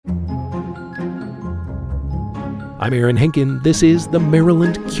I'm Aaron Henkin. This is the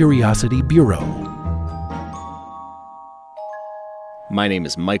Maryland Curiosity Bureau. My name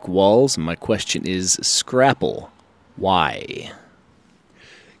is Mike Walls, and my question is Scrapple. Why?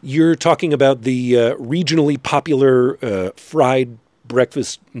 You're talking about the regionally popular fried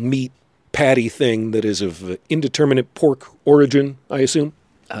breakfast meat patty thing that is of indeterminate pork origin, I assume?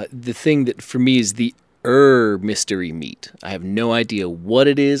 The thing that for me is the mystery meat. I have no idea what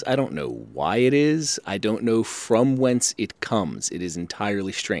it is. I don't know why it is. I don't know from whence it comes. It is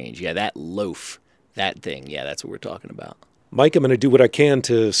entirely strange. Yeah, that loaf, that thing. Yeah, that's what we're talking about. Mike, I'm going to do what I can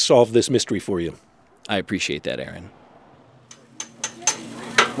to solve this mystery for you. I appreciate that, Aaron.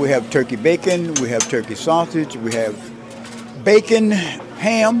 We have turkey bacon, we have turkey sausage, we have bacon,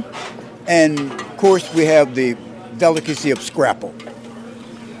 ham, and of course we have the delicacy of scrapple.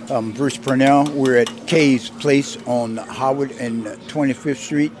 Bruce Purnell. We're at Kay's Place on Howard and 25th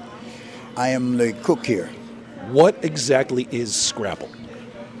Street. I am the cook here. What exactly is scrapple?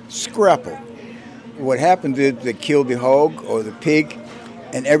 Scrapple. What happens is they kill the hog or the pig,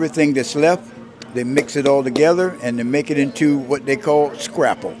 and everything that's left, they mix it all together and they make it into what they call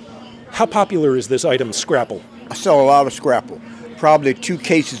scrapple. How popular is this item, scrapple? I sell a lot of scrapple, probably 2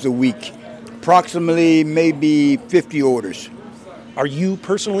 cases a week, approximately maybe 50 orders. Are you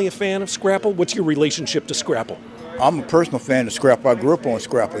personally a fan of scrapple? What's your relationship to scrapple? I'm a personal fan of scrapple. I grew up on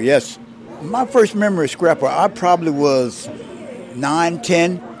scrapple, yes. My first memory of scrapple, I probably was 9,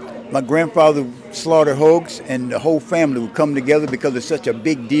 10. My grandfather slaughtered hogs, and the whole family would come together because it's such a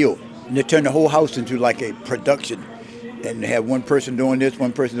big deal. And they turn the whole house into like a production. And they have one person doing this,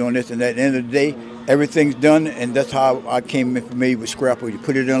 one person doing this, and at the end of the day, everything's done, and that's how I came familiar with scrapple. You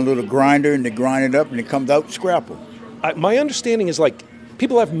put it in a little grinder, and they grind it up, and it comes out scrapple. My understanding is like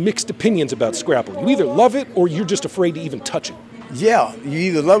people have mixed opinions about scrapple. You either love it or you're just afraid to even touch it. Yeah, you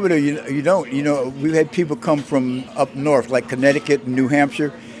either love it or you don't. You know, we've had people come from up north, like Connecticut and New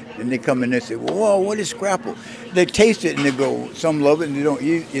Hampshire, and they come in and they say, whoa, what is scrapple? They taste it and they go, some love it and they don't.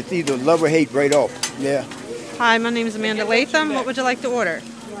 It's either love or hate right off. Yeah. Hi, my name is Amanda Latham. What would you like to order?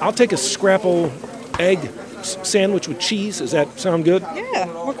 I'll take a scrapple egg sandwich with cheese. Does that sound good? Yeah.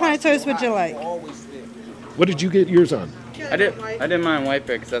 What kind of toast would you like? What did you get yours on? I didn't mind white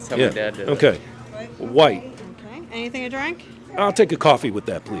bread because that's how my dad did it. Okay. White. Okay. Anything to drink? I'll take a coffee with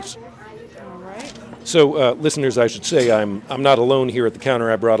that, please. All right. So, listeners, I should say I'm not alone here at the counter.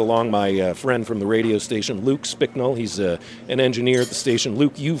 I brought along my friend from the radio station, Luke Spicknell. He's an engineer at the station.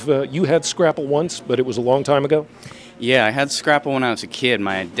 Luke, you had scrapple once, but it was a long time ago? Yeah, I had scrapple when I was a kid.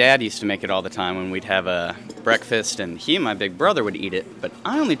 My dad used to make it all the time when we'd have a breakfast, and he and my big brother would eat it. But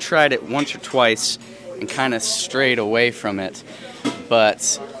I only tried it once or twice and kind of strayed away from it.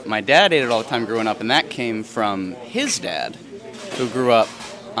 But my dad ate it all the time growing up, and that came from his dad, who grew up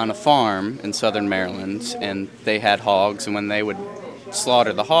on a farm in southern Maryland, and they had hogs, and when they would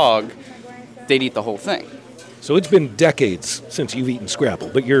slaughter the hog, they'd eat the whole thing. So it's been decades since you've eaten scrapple,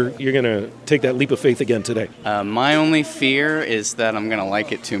 but you're going to take that leap of faith again today. My only fear is that I'm going to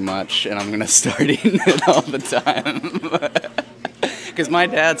like it too much, and I'm going to start eating it all the time. Because my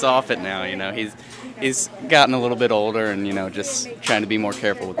dad's off it now, you know. He's gotten a little bit older and, you know, just trying to be more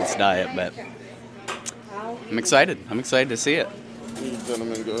careful with his diet, but I'm excited. I'm excited to see it. You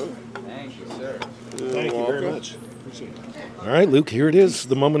gentlemen good? Thank you, sir. Thank you very much. Appreciate it. All right, Luke, here it is.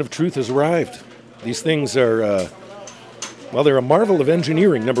 The moment of truth has arrived. These things are, they're a marvel of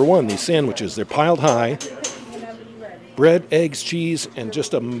engineering, number one. These sandwiches, they're piled high. Bread, eggs, cheese, and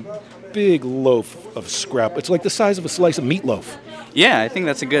just a big loaf of scrap. It's like the size of a slice of meatloaf. Yeah, I think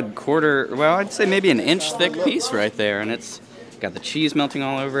that's a good I'd say maybe an inch thick piece right there, and it's got the cheese melting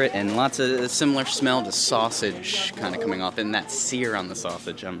all over it and lots of similar smell to sausage kind of coming off, and that sear on the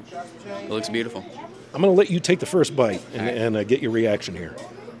sausage. It looks beautiful. I'm going to let you take the first bite and get your reaction here.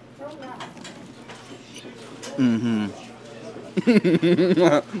 Mm-hmm.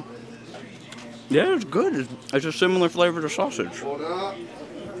 Yeah, it's good. It's a similar flavor to sausage.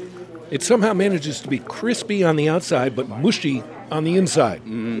 It somehow manages to be crispy on the outside, but mushy on the inside.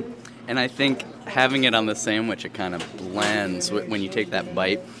 Mm-hmm. And I think having it on the sandwich, it kind of blends. When you take that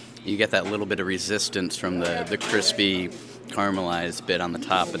bite, you get that little bit of resistance from the crispy, caramelized bit on the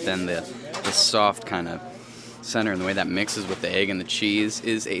top, but then the soft kind of center, and the way that mixes with the egg and the cheese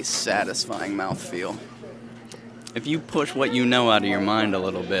is a satisfying mouthfeel. If you push what you know out of your mind a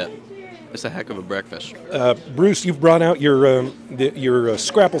little bit, it's a heck of a breakfast. Bruce, you've brought out your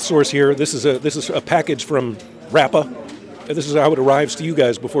Scrapple source here. This is a package from Rappa. This is how it arrives to you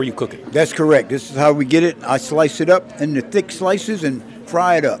guys before you cook it. That's correct. This is how we get it. I slice it up into thick slices and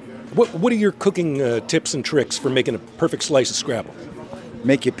fry it up. What are your cooking tips and tricks for making a perfect slice of Scrapple?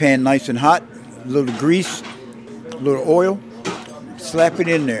 Make your pan nice and hot, a little grease, little oil, slap it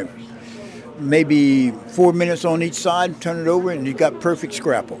in there. Maybe 4 minutes on each side, turn it over, and you got perfect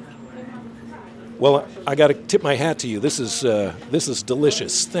scrapple. Well, I got to tip my hat to you. This is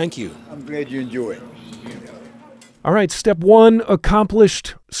delicious. Thank you. I'm glad you enjoy it. All right, step one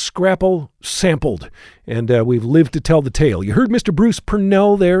accomplished, Scrapple sampled, and we've lived to tell the tale. You heard Mr. Bruce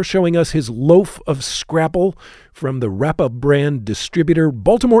Purnell there showing us his loaf of Scrapple from the Rappa brand distributor.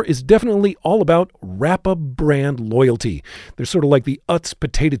 Baltimore is definitely all about Rappa brand loyalty. They're sort of like the Utz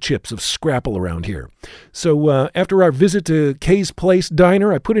potato chips of Scrapple around here. So after our visit to Kay's Place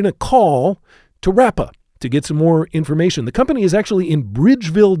Diner, I put in a call to Rappa to get some more information. The company is actually in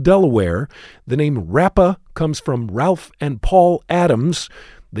Bridgeville, Delaware. The name Rappa comes from Ralph and Paul Adams.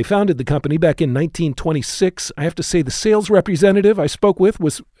 They founded the company back in 1926. I have to say the sales representative I spoke with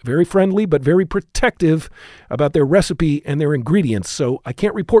was very friendly but very protective about their recipe and their ingredients. So I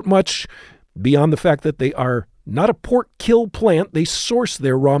can't report much beyond the fact that they are not a pork kill plant. They source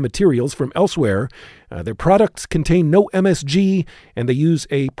their raw materials from elsewhere. Their products contain no MSG, and they use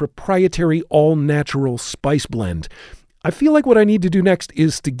a proprietary all-natural spice blend. I feel like what I need to do next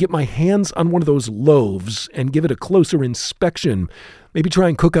is to get my hands on one of those loaves and give it a closer inspection. Maybe try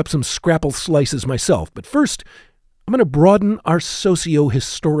and cook up some Scrapple slices myself. But first, I'm going to broaden our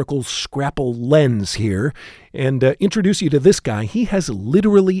socio-historical Scrapple lens here and introduce you to this guy. He has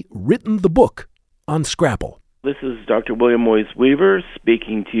literally written the book on Scrapple. This is Dr. William Moyes Weaver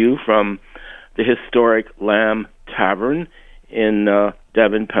speaking to you from the historic Lamb Tavern in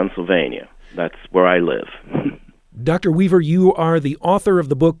Devon, Pennsylvania. That's where I live. Dr. Weaver, you are the author of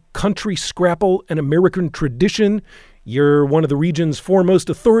the book Country Scrapple, An American Tradition. You're one of the region's foremost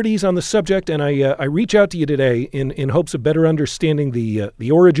authorities on the subject, and I reach out to you today in hopes of better understanding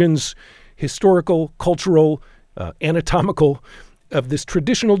the origins, historical, cultural, anatomical, of this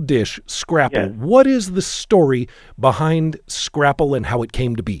traditional dish, Scrapple. Yes. What is the story behind Scrapple and how it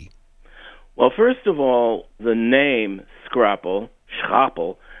came to be? Well, first of all, the name Scrapple,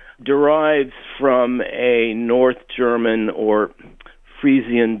 Schrapple, derives from a North German or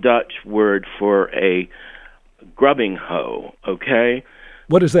Frisian Dutch word for a grubbing hoe, okay?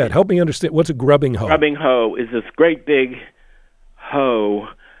 What is that? Help me understand. What's a grubbing hoe? Grubbing hoe is this great big hoe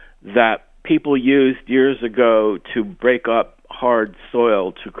that people used years ago to break up hard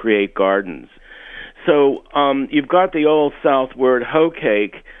soil to create gardens. So you've got the old South word hoe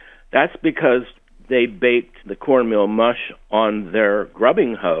cake. That's because they baked the cornmeal mush on their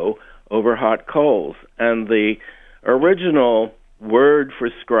grubbing hoe over hot coals. And the original word for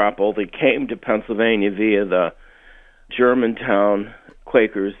Scrapple that came to Pennsylvania via the Germantown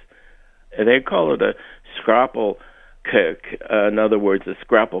Quakers, they call it a Scrapple cake. In other words, a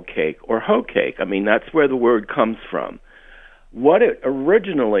Scrapple cake or hoe cake. I mean, that's where the word comes from. What it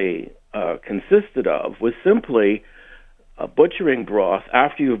originally consisted of was simply a butchering broth.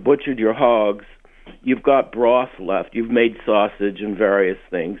 After you've butchered your hogs, you've got broth left. You've made sausage and various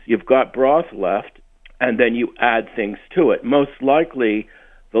things. You've got broth left, and then you add things to it. Most likely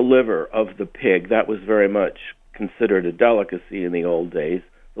the liver of the pig. That was very much considered a delicacy in the old days.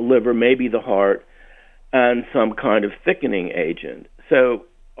 The liver, maybe the heart, and some kind of thickening agent. So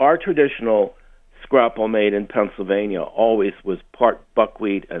our traditional Scrapple made in Pennsylvania always was part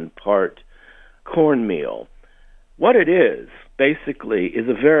buckwheat and part cornmeal. What it is, basically, is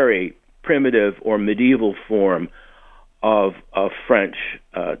a very primitive or medieval form of a French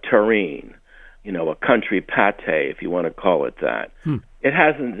terrine, a country pate, if you want to call it that. It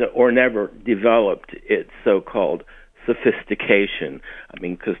hasn't or never developed its so-called sophistication. I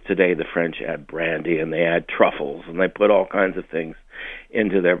mean, because today the French add brandy and they add truffles and they put all kinds of things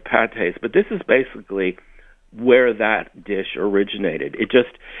into their pâtés. But this is basically where that dish originated.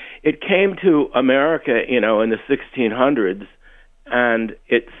 It came to America, in the 1600s, and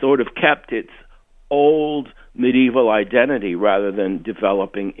it sort of kept its old medieval identity rather than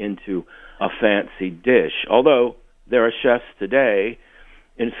developing into a fancy dish. Although there are chefs today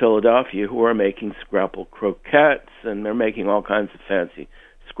in Philadelphia who are making Scrapple croquettes, and they're making all kinds of fancy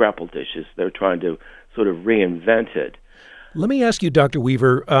Scrapple dishes. They're trying to sort of reinvent it. Let me ask you, Dr.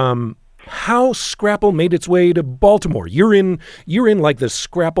 Weaver, how Scrapple made its way to Baltimore. You're in like the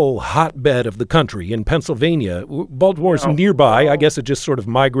Scrapple hotbed of the country in Pennsylvania. Baltimore's nearby. I guess it just sort of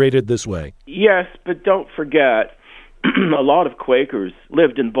migrated this way. Yes, but don't forget, a lot of Quakers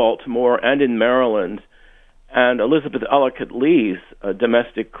lived in Baltimore and in Maryland, and Elizabeth Ellicott Lee's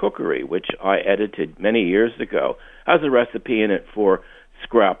Domestic Cookery, which I edited many years ago, has a recipe in it for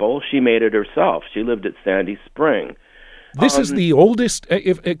Scrapple. She made it herself. She lived at Sandy Spring. This is the oldest,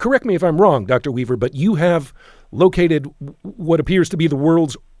 correct me if I'm wrong, Dr. Weaver, but you have located what appears to be the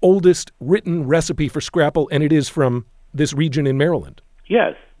world's oldest written recipe for Scrapple, and it is from this region in Maryland.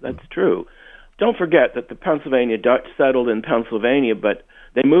 Yes, that's true. Don't forget that the Pennsylvania Dutch settled in Pennsylvania, but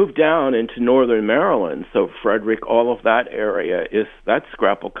they moved down into northern Maryland. So Frederick, all of that area, that's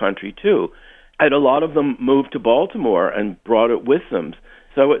Scrapple country too. And a lot of them moved to Baltimore and brought it with them.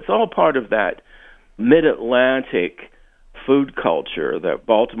 So it's all part of that mid-Atlantic food culture that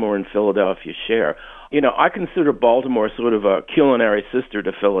Baltimore and Philadelphia share. I consider Baltimore sort of a culinary sister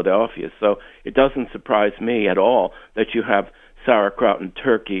to Philadelphia, so it doesn't surprise me at all that you have sauerkraut and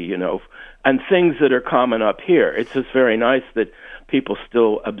turkey, and things that are common up here. It's just very nice that people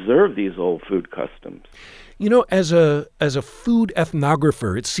still observe these old food customs. As a food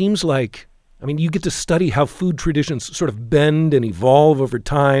ethnographer, it seems like, you get to study how food traditions sort of bend and evolve over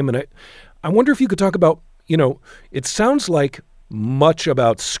time, and I wonder if you could talk about, it sounds like much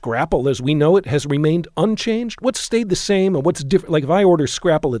about Scrapple as we know it has remained unchanged. What's stayed the same and what's different? Like if I order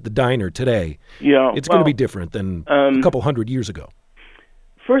Scrapple at the diner today, it's going to be different than a couple hundred years ago.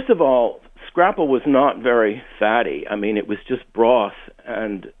 First of all, Scrapple was not very fatty. It was just broth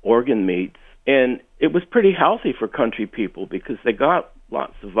and organ meats, and it was pretty healthy for country people because they got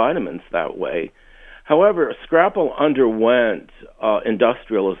lots of vitamins that way. However, Scrapple underwent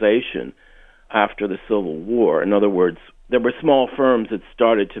industrialization after the Civil War. In other words, there were small firms that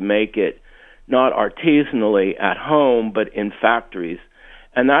started to make it not artisanally at home, but in factories.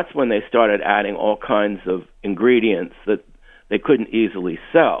 And that's when they started adding all kinds of ingredients that they couldn't easily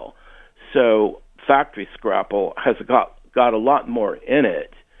sell. So factory Scrapple has got a lot more in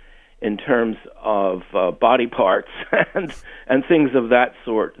it in terms of body parts and things of that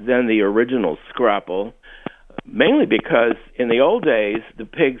sort than the original Scrapple, mainly because in the old days, the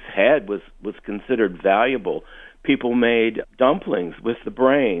pig's head was considered valuable. People made dumplings with the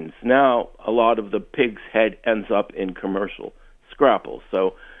brains. Now, a lot of the pig's head ends up in commercial Scrapple.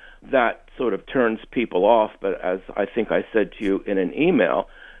 So that sort of turns people off. But as I think I said to you in an email,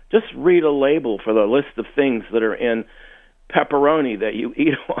 just read a label for the list of things that are in pepperoni that you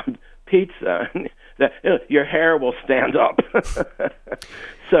eat on pizza. That your hair will stand up.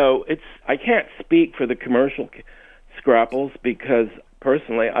 So I can't speak for the commercial Scrapples because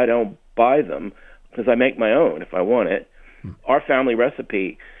personally I don't buy them because I make my own if I want it. Our family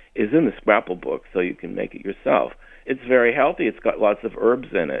recipe is in the Scrapple book, so you can make it yourself. It's very healthy. It's got lots of herbs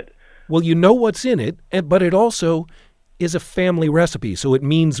in it. Well, you know what's in it, but it also is a family recipe, so it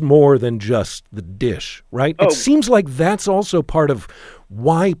means more than just the dish, right? It seems like that's also part of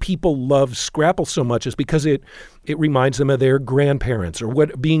why people love Scrapple so much is because it reminds them of their grandparents or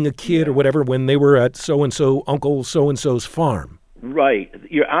being a kid or whatever when they were at so-and-so, Uncle so-and-so's farm. Right.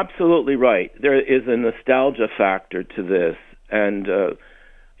 You're absolutely right. There is a nostalgia factor to this, and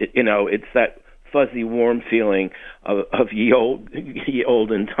it's that fuzzy, warm feeling of ye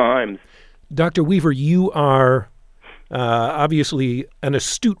olden times. Dr. Weaver, you are obviously an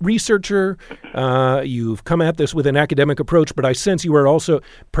astute researcher. You've come at this with an academic approach, but I sense you are also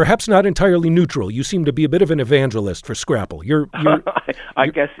perhaps not entirely neutral. You seem to be a bit of an evangelist for Scrapple. You're I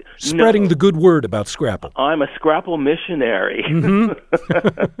guess spreading the good word about Scrapple. I'm a Scrapple missionary. Mm-hmm.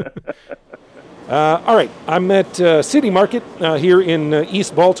 All right, I'm at City Market here in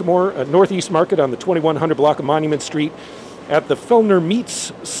East Baltimore, Northeast Market on the 2100 block of Monument Street at the Fellner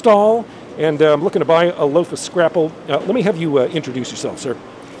Meats stall. And I'm looking to buy a loaf of Scrapple. Let me have you introduce yourself, sir.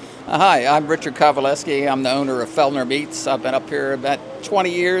 Hi, I'm Richard Kovaleski. I'm the owner of Fellner Meats. I've been up here about 20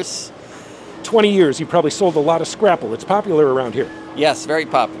 years. 20 years. You probably sold a lot of Scrapple. It's popular around here. Yes, very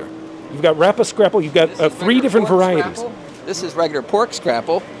popular. You've got Rappa Scrapple. You've got 3 different varieties. Scrapple. This is regular pork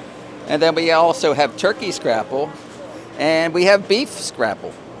Scrapple. And then we also have turkey Scrapple. And we have beef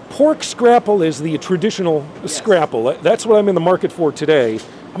Scrapple. Pork Scrapple is the traditional Scrapple. That's what I'm in the market for today.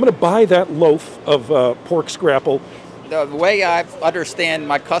 I'm going to buy that loaf of pork Scrapple. The way I understand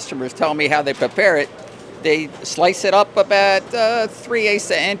my customers tell me how they prepare it, they slice it up about 3/8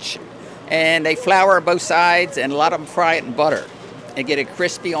 of an inch, and they flour both sides, and a lot of them fry it in butter and get it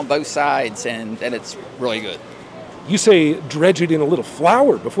crispy on both sides, and it's really good. You say dredge it in a little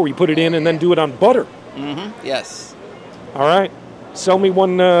flour before you put it in and then do it on butter. Mm-hmm, yes. All right. Sell me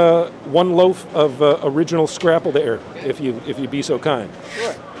one loaf of original Scrapple there, if you'd be so kind.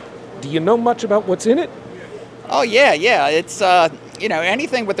 Sure. Do you know much about what's in it? Oh yeah. It's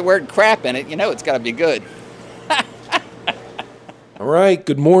anything with the word crap in it, it's got to be good. All right.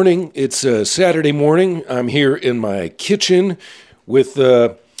 Good morning. It's Saturday morning. I'm here in my kitchen with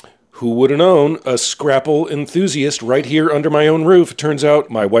who would have known a Scrapple enthusiast right here under my own roof. It turns out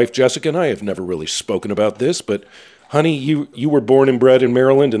my wife Jessica and I have never really spoken about this, but honey, you were born and bred in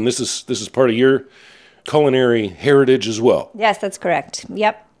Maryland, and this is part of your culinary heritage as well. Yes, that's correct.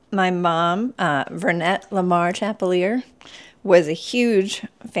 Yep. My mom, Vernette Lamar Chapelier, was a huge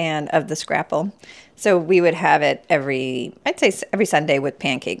fan of the Scrapple. So we would have it every Sunday with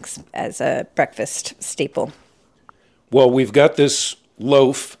pancakes as a breakfast staple. Well, we've got this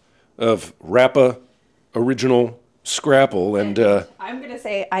loaf of Rappa original Scrapple, and I'm going to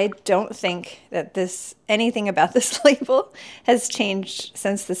say I don't think that anything about this label has changed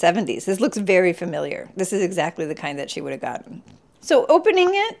since the 70s. This looks very familiar. This is exactly the kind that she would have gotten. So opening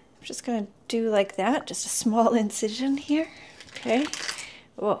it, I'm just going to do like that, just a small incision here. Okay.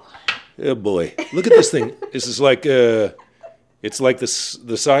 Whoa. Oh boy, look at this thing. This is like it's like the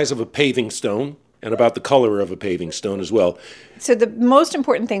size of a paving stone and about the color of a paving stone as well. So the most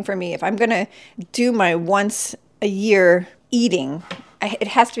important thing for me, if I'm going to do my once a year eating, it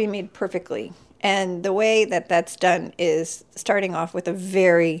has to be made perfectly. And the way that that's done is starting off with a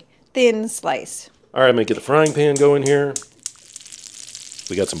very thin slice. All right, I'm going to get the frying pan going here.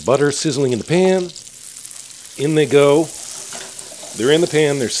 We got some butter sizzling in the pan. In they go. They're in the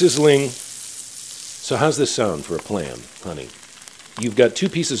pan, they're sizzling. So how's this sound for a plan, honey? You've got 2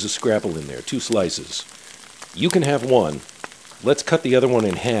 pieces of Scrapple in there, 2 slices. You can have one. Let's cut the other one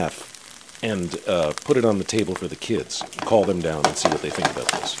in half and put it on the table for the kids. Call them down and see what they think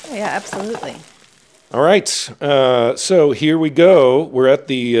about this. Yeah, absolutely. All right, so here we go. We're at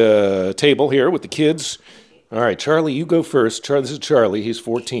the table here with the kids. All right, Charlie, you go first. This is Charlie. He's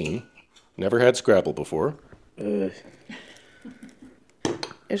 14. Never had Scrapple before.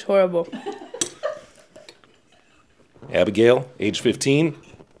 It's horrible. Abigail, age 15.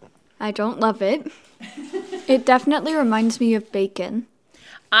 I don't love it. It definitely reminds me of bacon.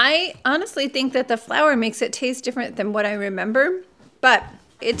 I honestly think that the flour makes it taste different than what I remember, but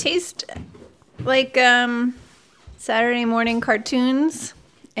it tastes like Saturday morning cartoons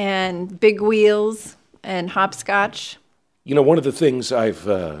and big wheels and hopscotch. You know, one of the things I've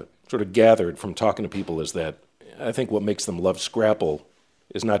sort of gathered from talking to people is that I think what makes them love Scrapple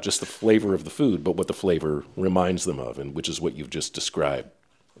is not just the flavor of the food, but what the flavor reminds them of, and which is what you've just described,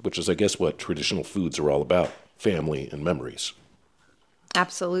 which is, I guess, what traditional foods are all about, family and memories.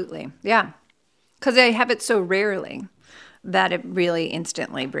 Absolutely, yeah. Because I have it so rarely that it really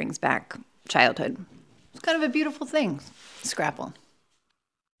instantly brings back childhood. It's kind of a beautiful thing, Scrapple.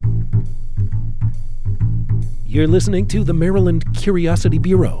 You're listening to the Maryland Curiosity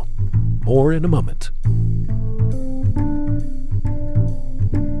Bureau. More in a moment.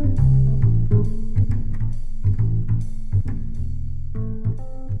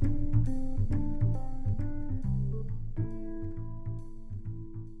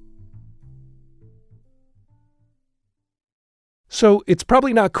 So it's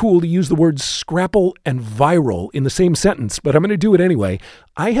probably not cool to use the words Scrapple and viral in the same sentence, but I'm going to do it anyway.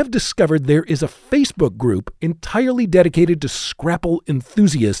 I have discovered there is a Facebook group entirely dedicated to Scrapple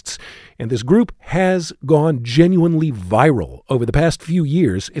enthusiasts, and this group has gone genuinely viral over the past few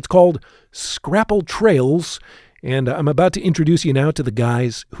years. It's called Scrapple Trails, and I'm about to introduce you now to the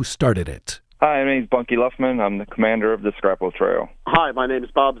guys who started it. Hi, my name is Bunky Luffman. I'm the commander of the Scrapple Trail. Hi, my name is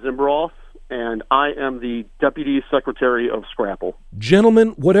Bob Zimbroff, and I am the Deputy Secretary of Scrapple.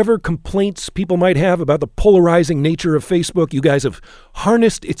 Gentlemen, whatever complaints people might have about the polarizing nature of Facebook, you guys have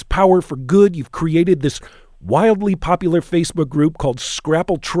harnessed its power for good. You've created this wildly popular Facebook group called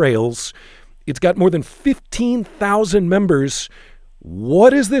Scrapple Trails. It's got more than 15,000 members.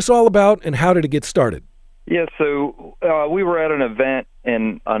 What is this all about, and how did it get started? Yeah, so we were at an event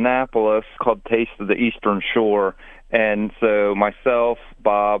in Annapolis called Taste of the Eastern Shore, and so myself,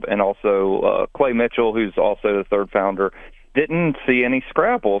 Bob, and also Clay Mitchell, who's also the third founder, didn't see any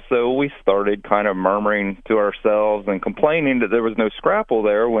Scrapple. So we started kind of murmuring to ourselves and complaining that there was no Scrapple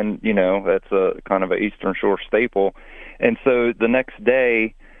there when, you know, that's a kind of an Eastern Shore staple. And so the next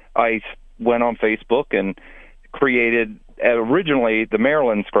day I went on Facebook and created, originally the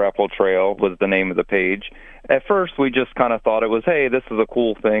Maryland Scrapple Trail was the name of the page. At first we just kind of thought it was, hey, this is a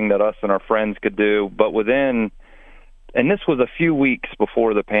cool thing that us and our friends could do. But and this was a few weeks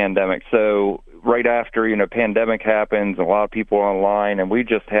before the pandemic. So right after, you know, pandemic happens, a lot of people are online, and we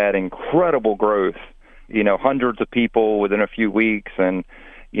just had incredible growth, you know, hundreds of people within a few weeks and,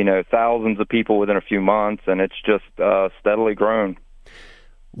 you know, thousands of people within a few months, and it's just steadily grown.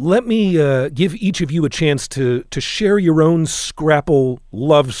 Let me give each of you a chance to share your own Scrapple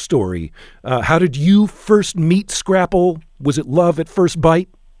love story. How did you first meet Scrapple? Was it love at first bite?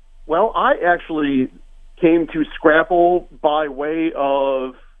 Well, I actually came to Scrapple by way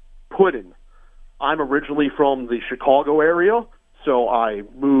of pudding. I'm originally from the Chicago area, so I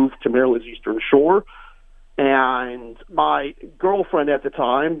moved to Maryland's Eastern Shore, And my girlfriend at the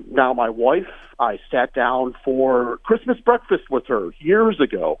time, now my wife, I sat down for Christmas breakfast with her years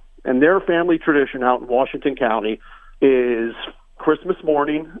ago. And their family tradition out in Washington County is Christmas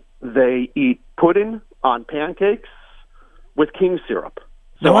morning, they eat pudding on pancakes with king syrup.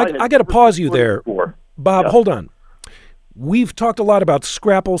 Now, I got to pause you there. Bob, Yeah. hold on. We've talked a lot about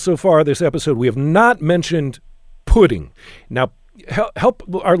Scrapple so far this episode. We have not mentioned pudding. Now, help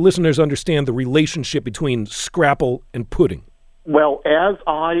our listeners understand the relationship between Scrapple and pudding. Well, as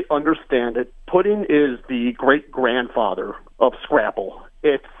I understand it, pudding is the great-grandfather of Scrapple.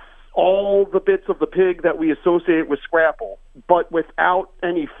 It's all the bits of the pig that we associate with Scrapple, but without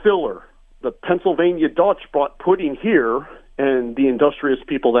any filler. The Pennsylvania Dutch brought pudding here, and the industrious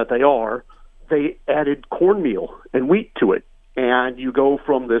people that they are, they added cornmeal and wheat to it. And you go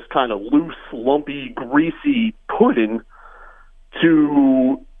from this kind of loose, lumpy, greasy pudding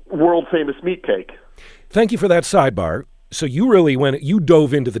to world-famous meat cake. Thank you for that sidebar. So you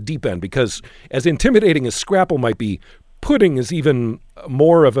dove into the deep end, because as intimidating as Scrapple might be, pudding is even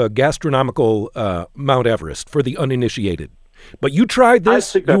more of a gastronomical Mount Everest for the uninitiated. But you tried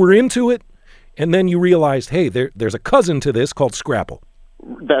this, you were into it, and then you realized, hey, there's a cousin to this called Scrapple.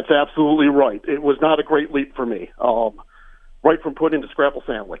 That's absolutely right. It was not a great leap for me. Right from pudding to Scrapple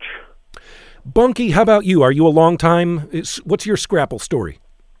sandwich. Bunky, how about you? Are you a long time? What's your Scrapple story?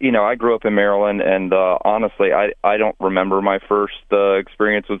 You know, I grew up in Maryland, and honestly, I don't remember my first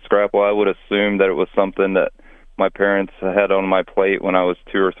experience with Scrapple. I would assume that it was something that my parents had on my plate when I was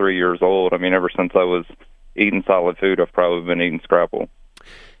 2 or 3 years old. I mean, ever since I was eating solid food, I've probably been eating Scrapple.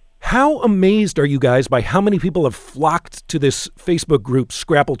 How amazed are you guys by how many people have flocked to this Facebook group,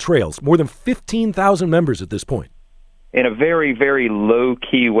 Scrapple Trails? More than 15,000 members at this point. In a very, very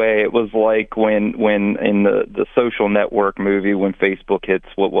low-key way. It was like when in the Social Network movie, when Facebook hits,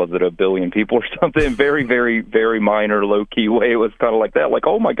 what was it, 1 billion people or something, very, very, very minor, low-key way. It was kind of like that, like,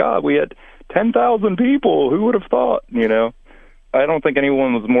 oh, my God, we had 10,000 people. Who would have thought, you know? I don't think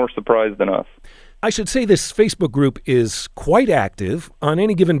anyone was more surprised than us. I should say this Facebook group is quite active. On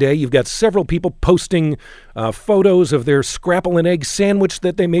any given day, you've got several people posting photos of their scrapple and egg sandwich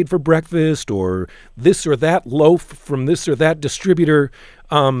that they made for breakfast, or this or that loaf from this or that distributor.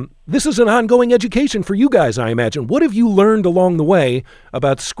 This is an ongoing education for you guys, I imagine. What have you learned along the way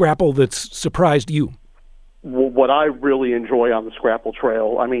about Scrapple that's surprised you? What I really enjoy on the Scrapple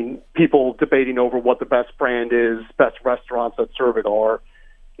Trail, I mean, people debating over what the best brand is, best restaurants that serve it are,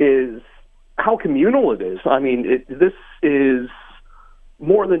 is how communal it is. I mean, this is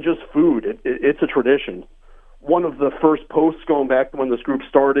more than just food. It's a tradition. One of the first posts going back to when this group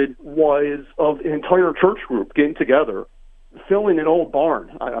started was of an entire church group getting together, filling an old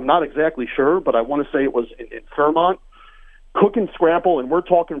barn. I'm not exactly sure, but I want to say it was in Fairmont, cooking Scrapple, and we're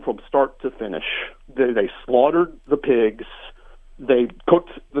talking from start to finish. They slaughtered the pigs, they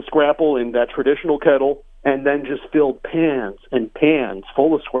cooked the Scrapple in that traditional kettle, and then just filled pans and pans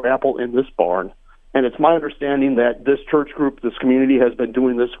full of Scrapple in this barn. And it's my understanding that this church group, this community, has been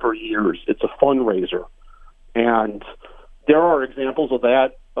doing this for years. It's a fundraiser. And there are examples of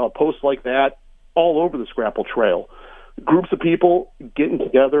that, posts like that, all over the Scrapple Trail. Groups of people getting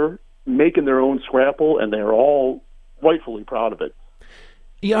together, making their own Scrapple, and they're all rightfully proud of it.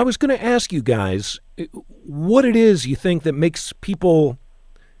 Yeah, I was going to ask you guys what it is you think that makes people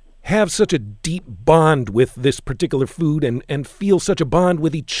have such a deep bond with this particular food and feel such a bond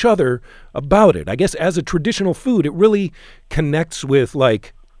with each other about it. I guess as a traditional food, it really connects with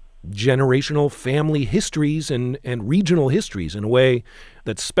like generational family histories and regional histories in a way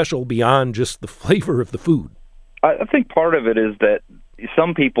that's special beyond just the flavor of the food. I think part of it is that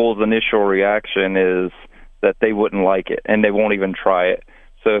some people's initial reaction is that they wouldn't like it and they won't even try it.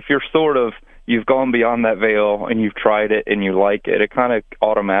 So if you've gone beyond that veil and you've tried it and you like it, it kind of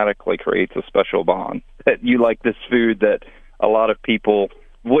automatically creates a special bond that you like this food that a lot of people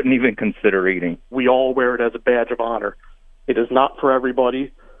wouldn't even consider eating. We all wear it as a badge of honor. It is not for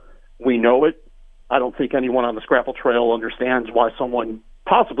everybody. We know it. I don't think anyone on the Scrapple Trail understands why someone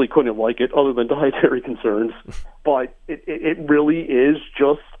possibly couldn't like it other than dietary concerns. But it really is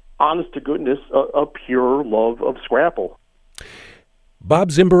just, honest to goodness, a pure love of Scrapple. Bob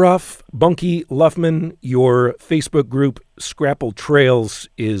Zimberoff, Bunky Luffman, your Facebook group, Scrapple Trails,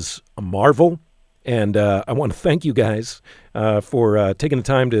 is a marvel. And I want to thank you guys for taking the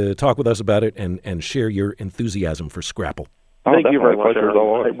time to talk with us about it and share your enthusiasm for Scrapple. Thank you very much, Aaron.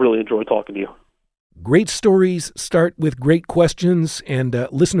 I really enjoyed talking to you. Great stories start with great questions. And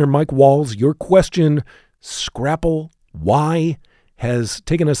listener Mike Walls, your question, Scrapple, why, has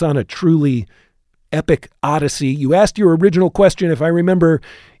taken us on a truly epic odyssey. You asked your original question, if I remember,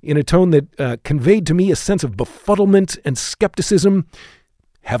 in a tone that conveyed to me a sense of befuddlement and skepticism.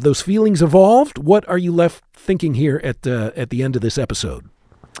 Have those feelings evolved? What are you left thinking here at the end of this episode?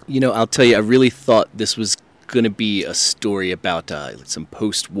 I'll tell you, I really thought this was going to be a story about some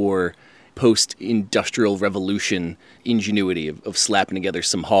post-war, post-industrial revolution ingenuity of slapping together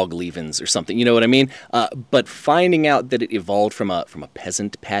some hog leavings or something. You know what I mean? But finding out that it evolved from a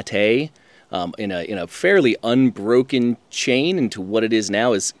peasant pate in a fairly unbroken chain into what it is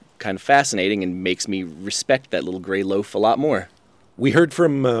now is kind of fascinating and makes me respect that little gray loaf a lot more. We heard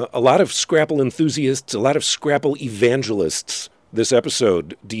from a lot of Scrapple enthusiasts, a lot of Scrapple evangelists this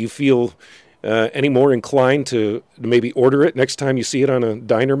episode. Do you feel any more inclined to maybe order it next time you see it on a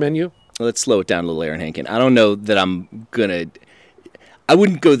diner menu? Let's slow it down a little, Aaron Hankin. I don't know that I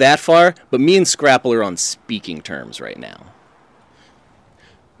wouldn't go that far, but me and Scrapple are on speaking terms right now.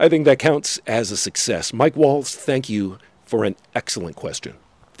 I think that counts as a success. Mike Walls, thank you for an excellent question.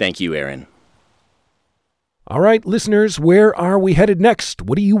 Thank you, Aaron. All right, listeners, where are we headed next?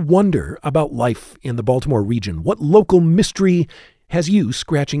 What do you wonder about life in the Baltimore region? What local mystery has you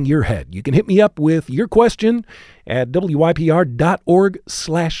scratching your head? You can hit me up with your question at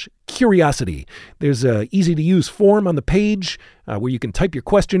wypr.org/curiosity. There's an easy-to-use form on the page where you can type your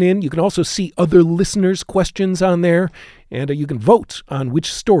question in. You can also see other listeners' questions on there, and you can vote on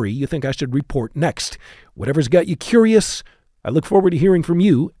which story you think I should report next. Whatever's got you curious, I look forward to hearing from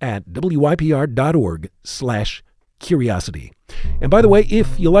you at wypr.org/curiosity. And by the way,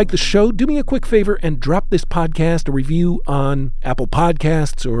 if you like the show, do me a quick favor and drop this podcast a review on Apple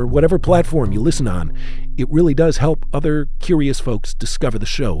Podcasts or whatever platform you listen on. It really does help other curious folks discover the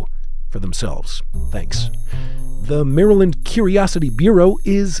show for themselves. Thanks. The Maryland Curiosity Bureau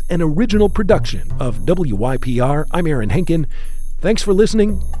is an original production of WYPR. I'm Aaron Henkin. Thanks for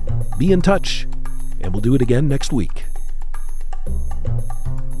listening. Be in touch, and we'll do it again next week.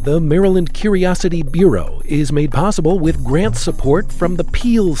 The Maryland Curiosity Bureau is made possible with grant support from the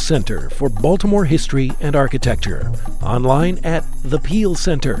Peel Center for Baltimore History and Architecture, online at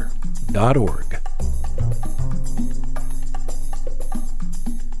thepeelcenter.org.